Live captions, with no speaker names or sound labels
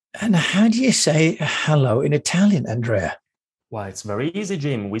And how do you say hello in Italian, Andrea? Well, it's very easy,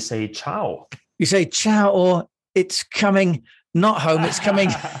 Jim. We say ciao. You say ciao or it's coming, not home, it's coming,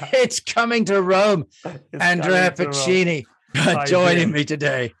 it's coming to Rome. It's Andrea coming to Rome. Piccini Hi, joining Jim. me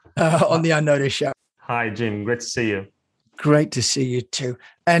today on the Unnoticed Show. Hi, Jim. Great to see you. Great to see you too.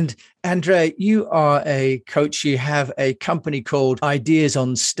 And Andrea, you are a coach. You have a company called Ideas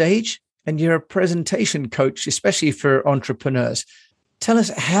on Stage, and you're a presentation coach, especially for entrepreneurs. Tell us,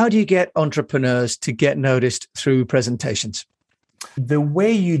 how do you get entrepreneurs to get noticed through presentations? The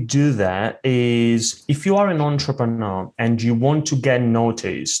way you do that is if you are an entrepreneur and you want to get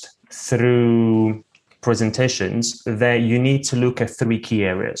noticed through presentations, then you need to look at three key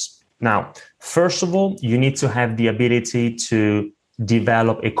areas. Now, first of all, you need to have the ability to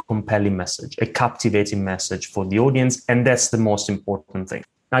develop a compelling message, a captivating message for the audience. And that's the most important thing.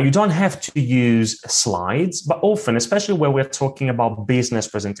 Now, you don't have to use slides, but often, especially where we're talking about business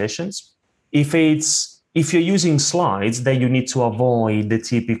presentations, if you're using slides, then you need to avoid the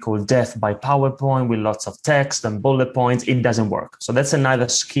typical death by PowerPoint with lots of text and bullet points. It doesn't work. So that's another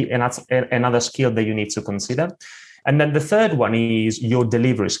skill that you need to consider. And then the third one is your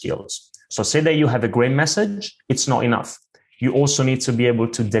delivery skills. So say that you have a great message, it's not enough. You also need to be able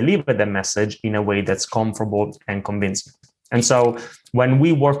to deliver the message in a way that's comfortable and convincing. And so when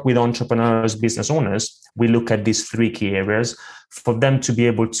we work with entrepreneurs, business owners, we look at these three key areas for them to be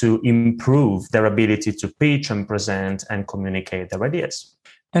able to improve their ability to pitch and present and communicate their ideas.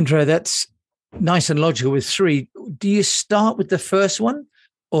 Andrea, that's nice and logical with three. Do you start with the first one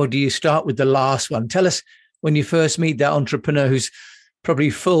or do you start with the last one? Tell us, when you first meet that entrepreneur who's probably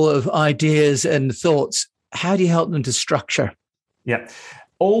full of ideas and thoughts, how do you help them to structure? Yeah.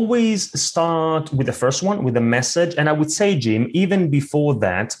 Always start with the first one, with the message. And I would say, Jim, even before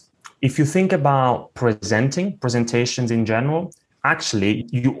that, if you think about presentations in general, actually,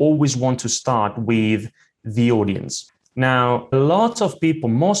 you always want to start with the audience. Now, a lot of people,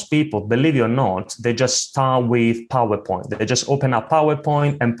 most people, believe it or not, they just start with PowerPoint. They just open up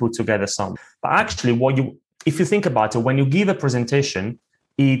PowerPoint and put together some. But actually, if you think about it, when you give a presentation,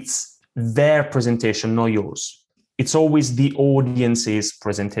 it's their presentation, not yours. It's always the audience's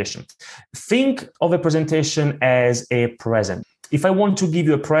presentation. Think of a presentation as a present. If I want to give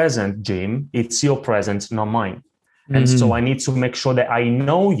you a present, Jim, it's your present, not mine. And so I need to make sure that I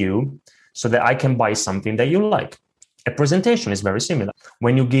know you so that I can buy something that you like. A presentation is very similar.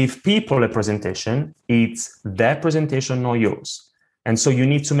 When you give people a presentation, it's their presentation, not yours. And so you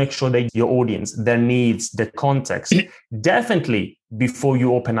need to make sure that your audience, their needs, the context, definitely before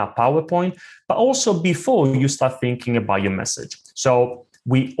you open up PowerPoint, but also before you start thinking about your message. So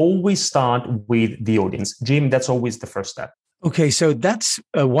we always start with the audience. Jim, that's always the first step. Okay, so that's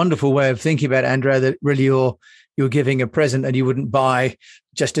a wonderful way of thinking about it, Andrea, that really you're giving a present and you wouldn't buy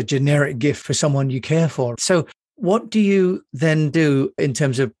just a generic gift for someone you care for. So what do you then do in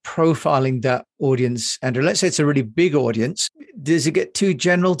terms of profiling that audience, Andrew? Let's say it's a really big audience. Does it get too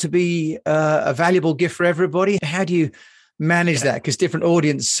general to be a valuable gift for everybody? How do you manage that? Because different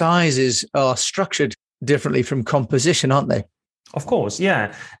audience sizes are structured differently from composition, aren't they? Of course,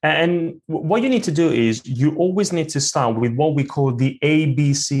 yeah. And what you need to do is you always need to start with what we call the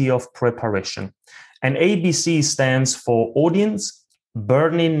ABC of preparation. And ABC stands for audience,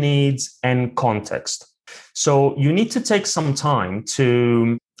 burning needs, and context. So you need to take some time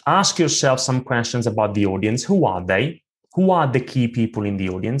to ask yourself some questions about the audience. Who are they? Who are the key people in the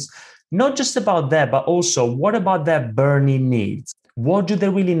audience? Not just about that, but also what about their burning needs? What do they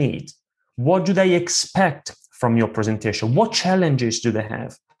really need? What do they expect from your presentation? What challenges do they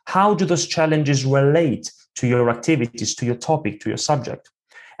have? How do those challenges relate to your activities, to your topic, to your subject?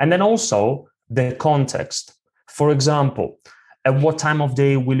 And then also the context. For example, at what time of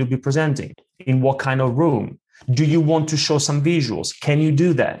day will you be presenting? In what kind of room? Do you want to show some visuals? Can you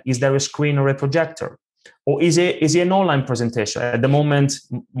do that? Is there a screen or a projector? Or is it an online presentation? At the moment,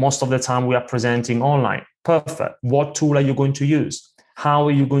 most of the time we are presenting online. Perfect. What tool are you going to use? How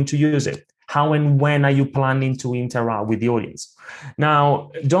are you going to use it? How and when are you planning to interact with the audience?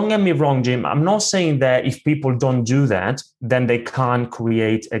 Now, don't get me wrong, Jim. I'm not saying that if people don't do that, then they can't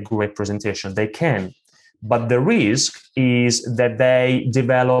create a great presentation. They can. But the risk is that they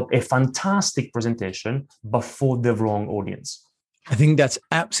develop a fantastic presentation, but for the wrong audience. I think that's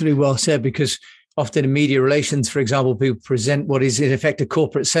absolutely well said, because often in media relations, for example, people present what is in effect a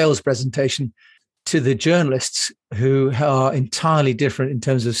corporate sales presentation to the journalists, who are entirely different in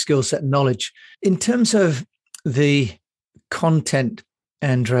terms of skill set and knowledge. In terms of the content,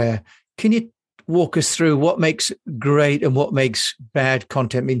 Andrea, can you walk us through what makes great and what makes bad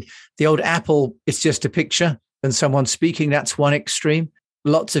content? I mean, the old Apple, it's just a picture and someone speaking, that's one extreme.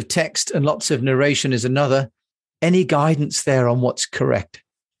 lots of text and lots of narration is another. Any guidance there on what's correct?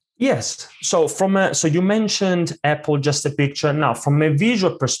 Yes. So so you mentioned Apple, just a picture. Now, from a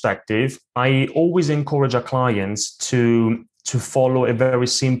visual perspective, I always encourage our clients to follow a very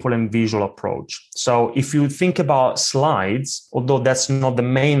simple and visual approach. So if you think about slides, although that's not the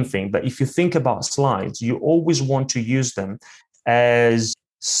main thing, but if you think about slides, you always want to use them as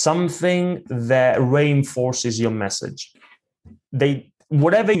something that reinforces your message.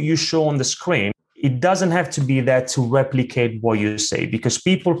 Whatever you show on the screen, it doesn't have to be there to replicate what you say, because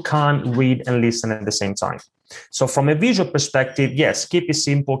people can't read and listen at the same time. So from a visual perspective, yes, keep it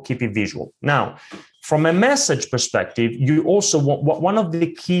simple, keep it visual. Now, from a message perspective, you also want, one of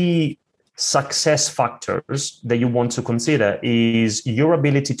the key success factors that you want to consider is your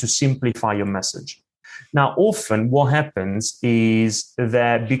ability to simplify your message. Now, often what happens is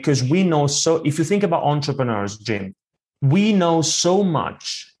that because we know, so if you think about entrepreneurs, Jim, we know so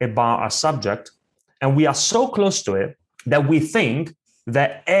much about our subject and we are so close to it that we think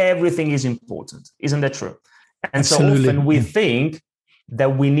that everything is important. Isn't that true? And Absolutely. So often we think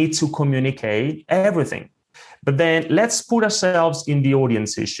that we need to communicate everything. But then let's put ourselves in the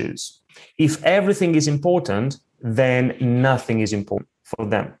audience's shoes. If everything is important, then nothing is important for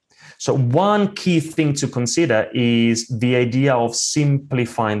them. So one key thing to consider is the idea of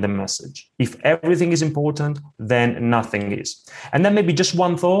simplifying the message. If everything is important, then nothing is. And then maybe just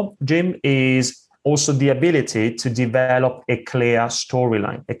one thought, Jim, is also the ability to develop a clear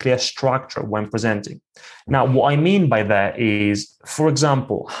storyline, a clear structure when presenting. Now, what I mean by that is, for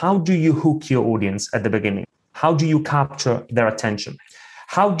example, how do you hook your audience at the beginning? How do you capture their attention?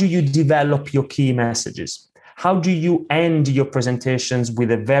 How do you develop your key messages? How do you end your presentations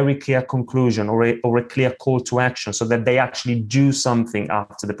with a very clear conclusion or a clear call to action so that they actually do something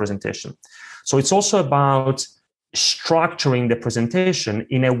after the presentation? So it's also about structuring the presentation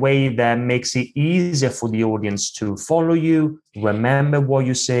in a way that makes it easier for the audience to follow you, remember what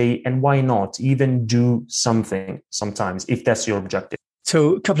you say, and why not even do something sometimes if that's your objective.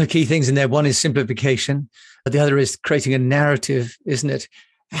 So a couple of key things in there. One is simplification. The other is creating a narrative, isn't it?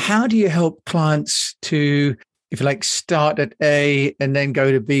 How do you help clients to, if you like, start at A and then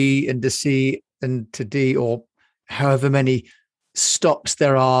go to B and to C and to D, or however many stops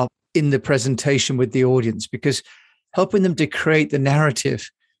there are in the presentation with the audience? Because helping them to create the narrative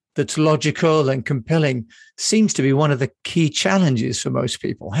that's logical and compelling seems to be one of the key challenges for most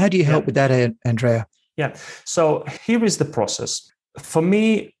people. How do you help with that, Andrea? Yeah. So here is the process. For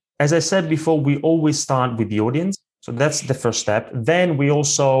me, as I said before, we always start with the audience. So that's the first step. Then we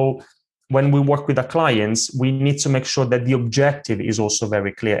also, when we work with our clients, we need to make sure that the objective is also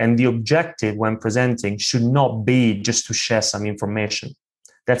very clear. And the objective when presenting should not be just to share some information.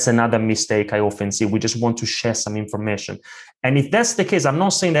 That's another mistake I often see. We just want to share some information. And if that's the case, I'm not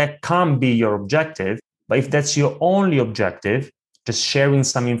saying that can't be your objective, but if that's your only objective, just sharing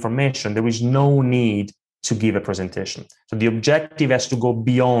some information, there is no need to give a presentation. So the objective has to go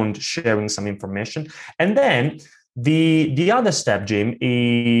beyond sharing some information. And then the other step, Jim,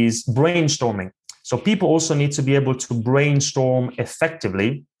 is brainstorming. So people also need to be able to brainstorm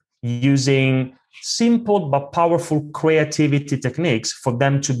effectively using simple but powerful creativity techniques for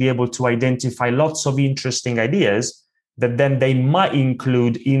them to be able to identify lots of interesting ideas that then they might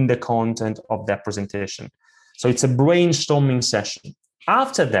include in the content of their presentation. So it's a brainstorming session.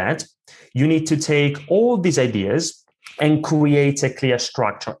 After that, you need to take all these ideas and create a clear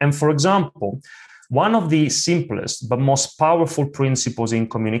structure. And for example, one of the simplest but most powerful principles in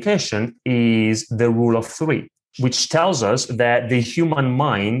communication is the rule of three, which tells us that the human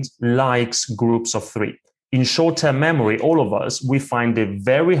mind likes groups of three. In short-term memory, all of us, we find it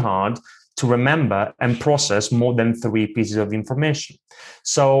very hard to remember and process more than three pieces of information.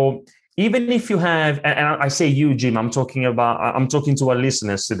 So even if you have, and I say you, Jim, I'm talking to our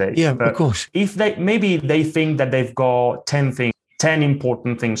listeners today. Yeah, of course. If they think that they've got 10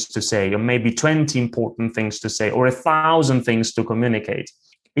 important things to say, or maybe 20 important things to say, or 1,000 things to communicate,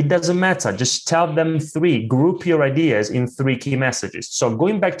 it doesn't matter. Just tell them three. Group your ideas in three key messages. So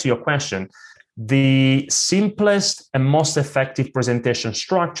going back to your question, the simplest and most effective presentation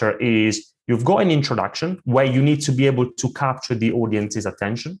structure is you've got an introduction where you need to be able to capture the audience's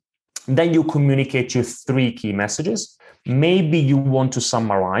attention. Then you communicate your three key messages. Maybe you want to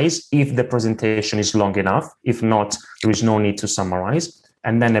summarize if the presentation is long enough. If not, there is no need to summarize.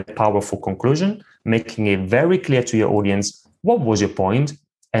 And then a powerful conclusion, making it very clear to your audience what was your point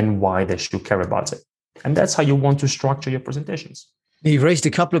and why they should care about it. And that's how you want to structure your presentations. You've raised a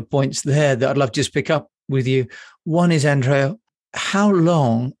couple of points there that I'd love to just pick up with you. One is, Andrea, how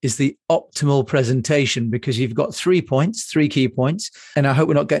long is the optimal presentation? Because you've got 3 points, 3 key points. And I hope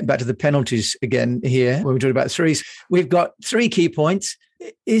we're not getting back to the penalties again here when we're talking about threes. We've got 3 key points.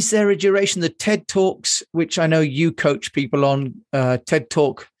 Is there a duration? The TED Talks, which I know you coach people on, TED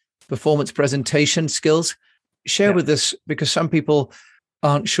Talk performance presentation skills, share with us, because some people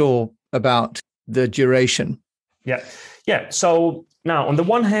aren't sure about the duration. Yeah. So now, on the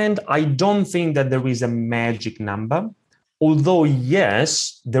one hand, I don't think that there is a magic number. Although,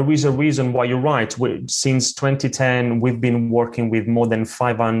 yes, there is a reason why you're right. Since 2010, we've been working with more than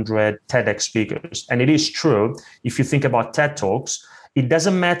 500 TEDx speakers. And it is true, if you think about TED Talks, it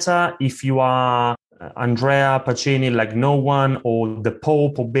doesn't matter if you are Andrea Pacini, like no one, or the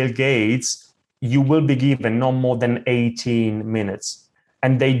Pope or Bill Gates, you will be given no more than 18 minutes.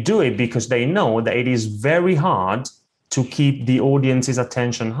 And they do it because they know that it is very hard to keep the audience's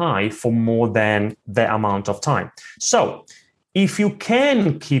attention high for more than the amount of time. So if you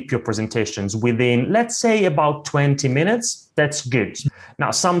can keep your presentations within, let's say, about 20 minutes, that's good.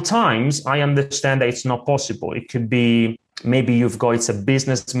 Now, sometimes I understand that it's not possible. It could be maybe it's a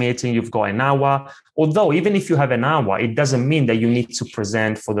business meeting, you've got an hour. Although even if you have an hour, it doesn't mean that you need to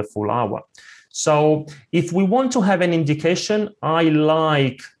present for the full hour. So if we want to have an indication, I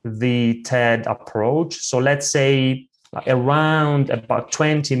like the TED approach. So let's say around about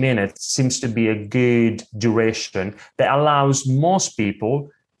 20 minutes seems to be a good duration that allows most people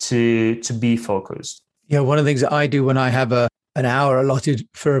to be focused. Yeah, one of the things that I do when I have an hour allotted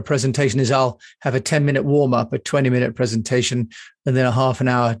for a presentation is I'll have a 10-minute warm-up, a 20-minute presentation, and then a half an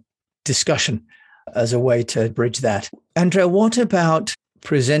hour discussion as a way to bridge that. Andrea, what about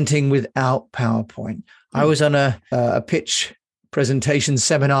presenting without PowerPoint? I was on a pitch presentation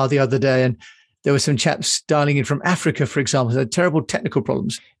seminar the other day, and there were some chaps dialing in from Africa, for example, who had terrible technical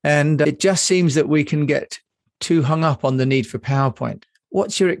problems. And it just seems that we can get too hung up on the need for PowerPoint.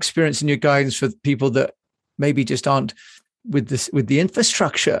 What's your experience and your guidance for people that maybe just aren't with the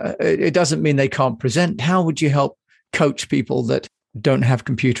infrastructure? It doesn't mean they can't present. How would you help coach people that don't have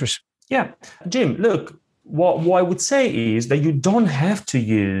computers? Yeah, Jim, look, what I would say is that you don't have to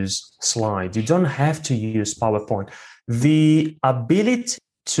use slides. You don't have to use PowerPoint. The ability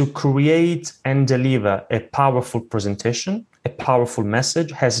to create and deliver a powerful presentation, a powerful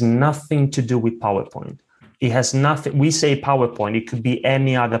message, has nothing to do with PowerPoint. It has nothing. We say PowerPoint, it could be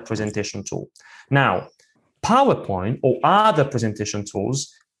any other presentation tool. Now, PowerPoint or other presentation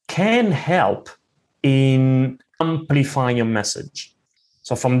tools can help in amplifying your message.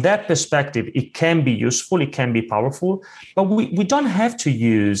 So from that perspective, it can be useful, it can be powerful, but we don't have to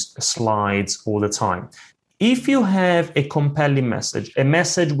use slides all the time. If you have a compelling message, a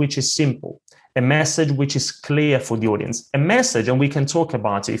message which is simple, a message which is clear for the audience, a message, and we can talk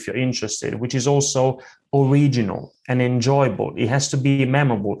about it if you're interested, which is also original and enjoyable. It has to be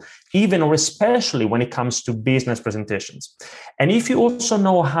memorable, even or especially when it comes to business presentations. And if you also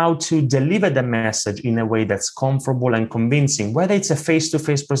know how to deliver the message in a way that's comfortable and convincing, whether it's a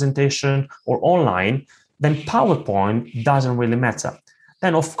face-to-face presentation or online, then PowerPoint doesn't really matter.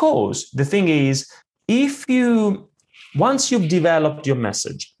 Then, of course, the thing is, once you've developed your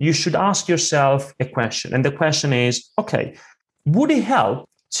message, you should ask yourself a question. And the question is, okay, would it help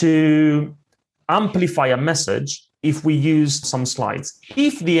to amplify a message if we use some slides?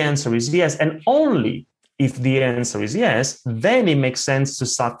 If the answer is yes, and only if the answer is yes, then it makes sense to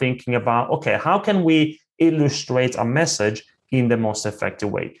start thinking about, okay, how can we illustrate a message in the most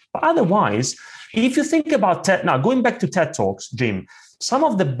effective way? But otherwise, if you think about TED, now going back to TED Talks, Jim, some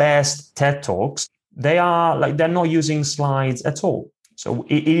of the best TED Talks, they're not using slides at all. So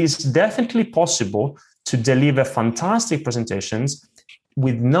it is definitely possible to deliver fantastic presentations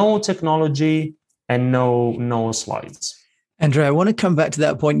with no technology and no slides. Andrea, I want to come back to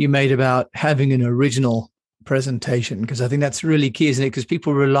that point you made about having an original presentation, because I think that's really key, isn't it? Because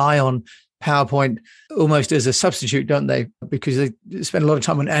people rely on PowerPoint almost as a substitute, don't they? Because they spend a lot of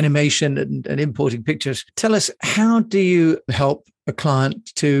time on animation and importing pictures. Tell us, how do you help a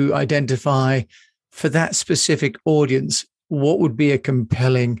client to identify for that specific audience what would be a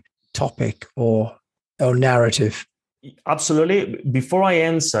compelling topic or narrative? Absolutely. Before I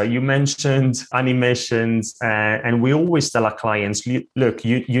answer, you mentioned animations, and we always tell our clients, look,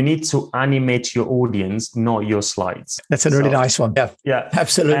 you need to animate your audience, not your slides. That's a really nice one. Yeah,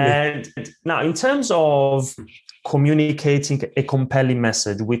 absolutely. And now, in terms of communicating a compelling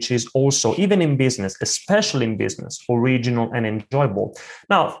message, which is also, even in business, especially in business, original and enjoyable.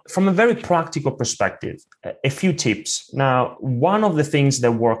 Now, from a very practical perspective, a few tips. Now, one of the things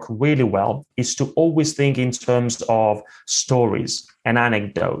that work really well is to always think in terms of stories and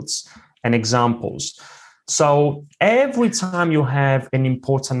anecdotes and examples. So every time you have an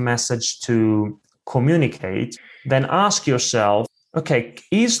important message to communicate, then ask yourself, okay,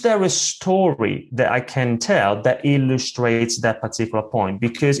 is there a story that I can tell that illustrates that particular point?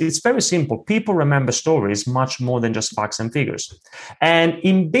 Because it's very simple. People remember stories much more than just facts and figures. And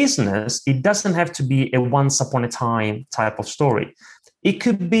in business, it doesn't have to be a once upon a time type of story. It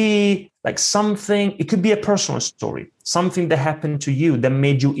could be like something, it could be a personal story, something that happened to you that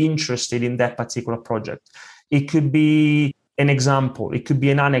made you interested in that particular project. It could be an example, it could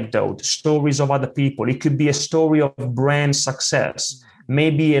be an anecdote, stories of other people. It could be a story of brand success,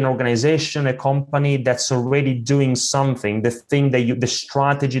 maybe an organization, a company that's already doing something, the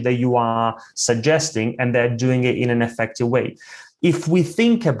strategy that you are suggesting, and they're doing it in an effective way. If we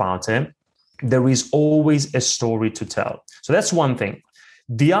think about it, there is always a story to tell. So that's one thing.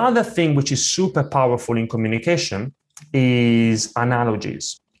 The other thing which is super powerful in communication is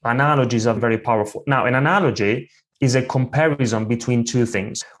analogies. Analogies are very powerful. Now, an analogy is a comparison between two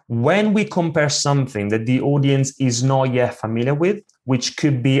things. When we compare something that the audience is not yet familiar with, which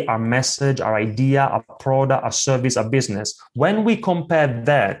could be our message, our idea, our product, our service, our business, when we compare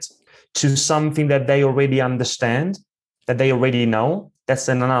that to something that they already understand, that they already know, that's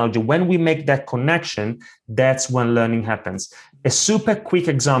an analogy. When we make that connection, that's when learning happens. A super quick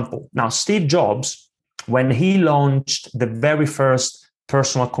example. Now, Steve Jobs, when he launched the very first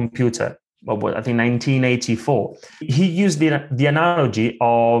personal computer, I think 1984, he used the analogy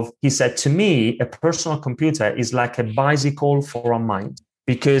of, he said, to me, a personal computer is like a bicycle for a mind.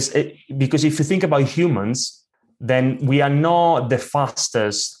 Because if you think about humans, then we are not the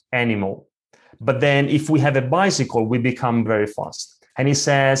fastest animal. But then if we have a bicycle, we become very fast. And he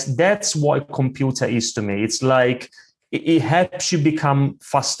says, that's what a computer is to me. It's like, it helps you become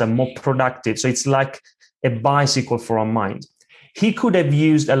faster, more productive. So it's like a bicycle for a mind. He could have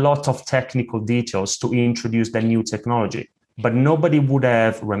used a lot of technical details to introduce the new technology, but nobody would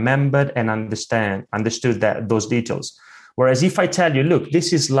have remembered and understood those details. Whereas if I tell you, look,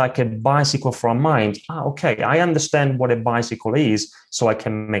 this is like a bicycle for a mind, okay, I understand what a bicycle is, so I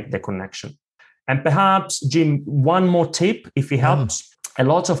can make the connection. And perhaps, Jim, one more tip, if it helps. A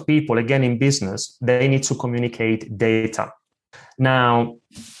lot of people, again, in business, they need to communicate data. Now,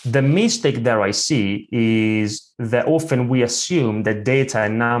 the mistake there I see is that often we assume that data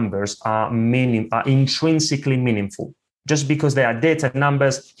and numbers are intrinsically meaningful. Just because they are data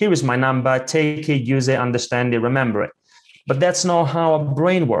numbers, here is my number, take it, use it, understand it, remember it. But that's not how our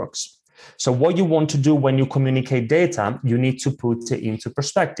brain works. So what you want to do when you communicate data, you need to put it into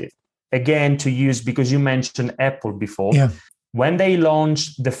perspective. Again, to use, because you mentioned Apple before, when they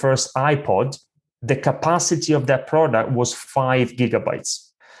launched the first iPod, the capacity of that product was 5 gigabytes.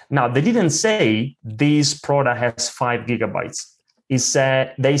 Now, they didn't say this product has 5 gigabytes.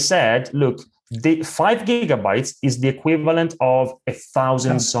 They said, look, the 5 gigabytes is the equivalent of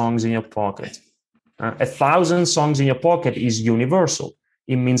 1,000 songs in your pocket. 1,000 songs in your pocket is universal.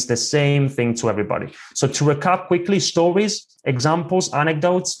 It means the same thing to everybody. So to recap quickly, stories, examples,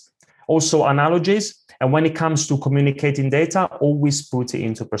 anecdotes, also analogies. And when it comes to communicating data, always put it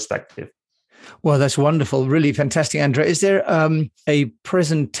into perspective. Well, that's wonderful. Really fantastic, Andrea. Is there a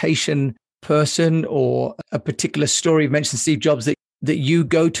presentation person or a particular story? You mentioned Steve Jobs that you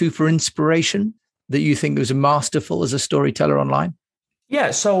go to for inspiration, that you think was masterful as a storyteller online?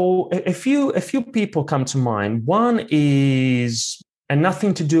 Yeah, so a few people come to mind. One is, and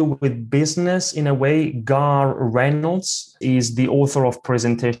nothing to do with business in a way, Gar Reynolds is the author of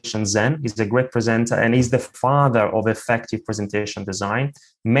Presentation Zen. He's a great presenter and he's the father of effective presentation design.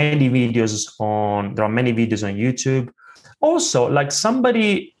 There are many videos on YouTube. Also, like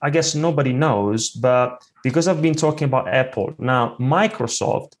somebody, I guess nobody knows, but because I've been talking about Apple, now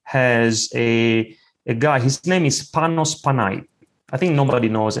Microsoft has a guy, his name is Panos Panay. I think nobody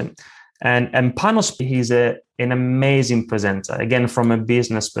knows him. And Panos, he's an amazing presenter, again, from a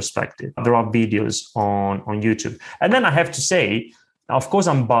business perspective. There are videos on YouTube. And then I have to say, of course,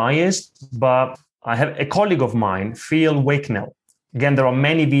 I'm biased, but I have a colleague of mine, Phil Wakenell. Again, there are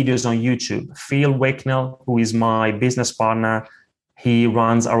many videos on YouTube. Phil Wakenell, who is my business partner, he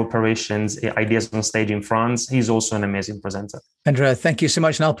runs our operations, Ideas on Stage in France. He's also an amazing presenter. Andrea, thank you so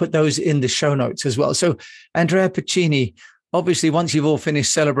much. And I'll put those in the show notes as well. So Andrea Piccini, obviously, once you've all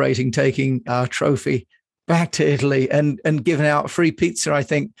finished celebrating taking our trophy back to Italy and giving out free pizza, I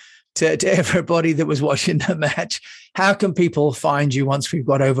think, to everybody that was watching the match, how can people find you once we've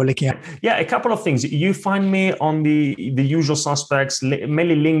got over looking at? Yeah, a couple of things. You find me on the usual suspects,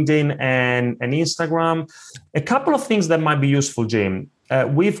 mainly LinkedIn and Instagram. A couple of things that might be useful, Jim.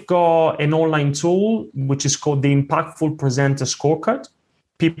 We've got an online tool, which is called the Impactful Presenter Scorecard.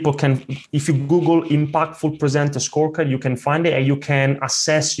 people can, if you Google impactful presenter scorecard, you can find it and you can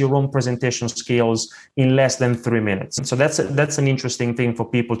assess your own presentation skills in less than 3 minutes. So that's an interesting thing for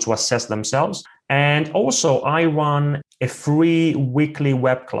people to assess themselves. And also I run a free weekly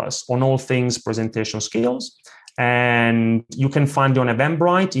web class on all things presentation skills. And you can find it on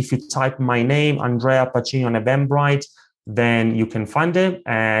Eventbrite. If you type my name, Andrea Pacini, on Eventbrite, then you can find it.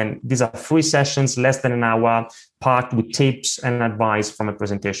 And these are free sessions, less than an hour, packed with tips and advice from a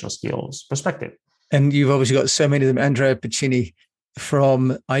presentation skills perspective. And you've obviously got so many of them. Andrea Pacini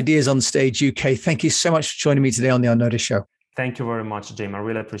from Ideas on Stage UK. Thank you so much for joining me today on the Unnoticed Show. Thank you very much, Jim. I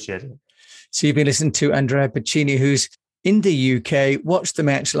really appreciate it. So you've been listening to Andrea Pacini, who's in the UK, watched the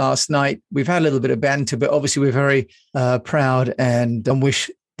match last night. We've had a little bit of banter, but obviously we're very proud and wish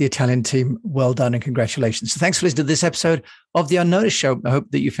the Italian team well done and congratulations. So thanks for listening to this episode of The Unnoticed Show. I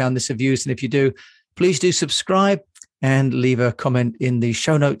hope that you found this of use. And if you do, please do subscribe and leave a comment in the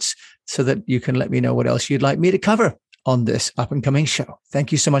show notes so that you can let me know what else you'd like me to cover on this up and coming show.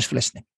 Thank you so much for listening.